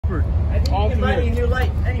covered. I think you can buy a new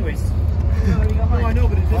light. Anyways. No, I know,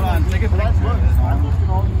 but it didn't. Hold on, take a picture. I'm looking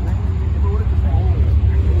all these things.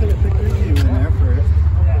 Take a picture of you in there first.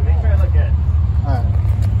 Yeah, make sure I look good. Alright.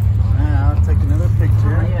 Now, I'll take another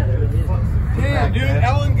picture. Oh, yeah, there it is. Damn, dude,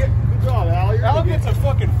 Alan, good job, Al. Alan gets a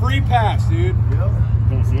fucking free pass, dude. Yep.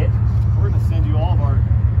 Can you see it? We're gonna send you all of our.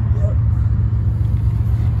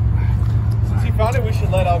 Since he found it, we should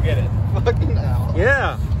let Al get it. Fucking Al.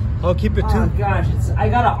 Yeah. I'll keep it too. Oh gosh, I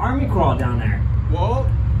got an army crawl down there. Whoa.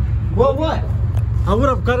 Well, what? I would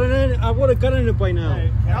have gotten it. I would have gotten it by now.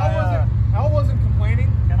 Hey, Al wasn't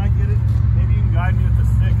complaining. Can I get it? Maybe you can guide me with the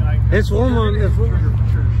stick. And I can It's warm on. It's warm.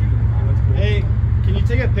 Hey, can you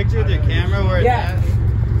take a picture with your camera where it's at?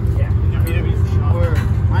 Yeah. Where?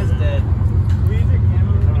 Mine's dead. We use your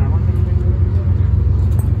camera. I want to take a picture.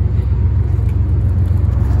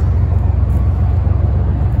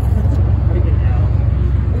 Freaking hell.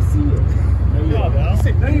 I see you. Good job, Al.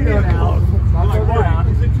 No, you don't, Al. I'm like, right.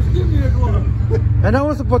 He's like, just give me a glove. And I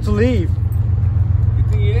was supposed to leave. Good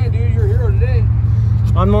thing you did, dude. You're a hero today.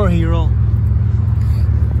 I'm more a hero.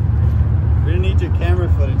 We didn't need your camera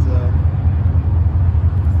footage though.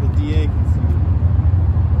 The DA can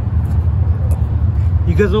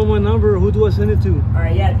see. You guys know my number. Who do I send it to? All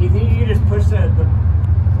right, yeah. Do you think you can just push the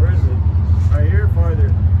Where is it? Right here or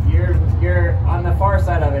farther? you're on the far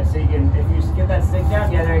side of it, so you can, if you get that stick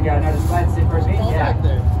down, yeah, there you go. Now just slide the stick towards me. Yeah. Back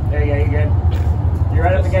there. There you go. You're good. You're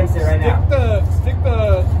right up against it right now. Stick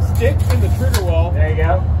the stick in the trigger wall. There you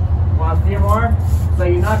go. Want a few more? So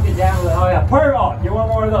you knocked it down with, oh yeah, perfect. Oh, get one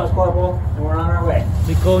more of those, Corporal, and we're on our way.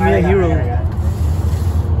 They call me a I got it, hero. I got it.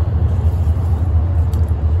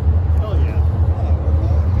 Hell yeah.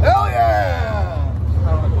 Hell yeah!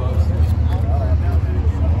 Round of applause.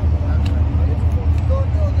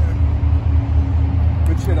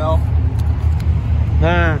 Good shit, Al.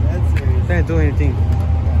 Nah, That's serious. can't do anything.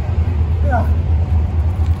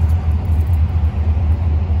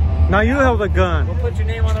 Now you have the gun. We'll put your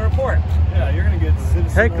name on the report. Yeah, you're gonna get citizen.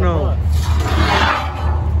 Heck no.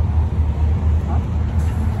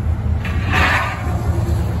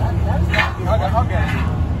 Okay, I'll get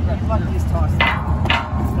it. Let these toss.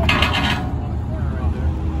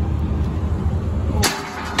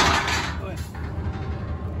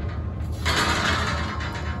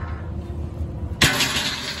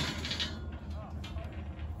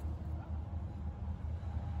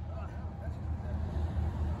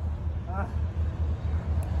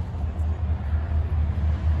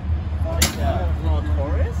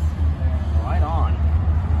 Right on.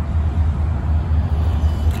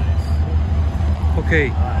 Okay,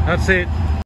 that's it.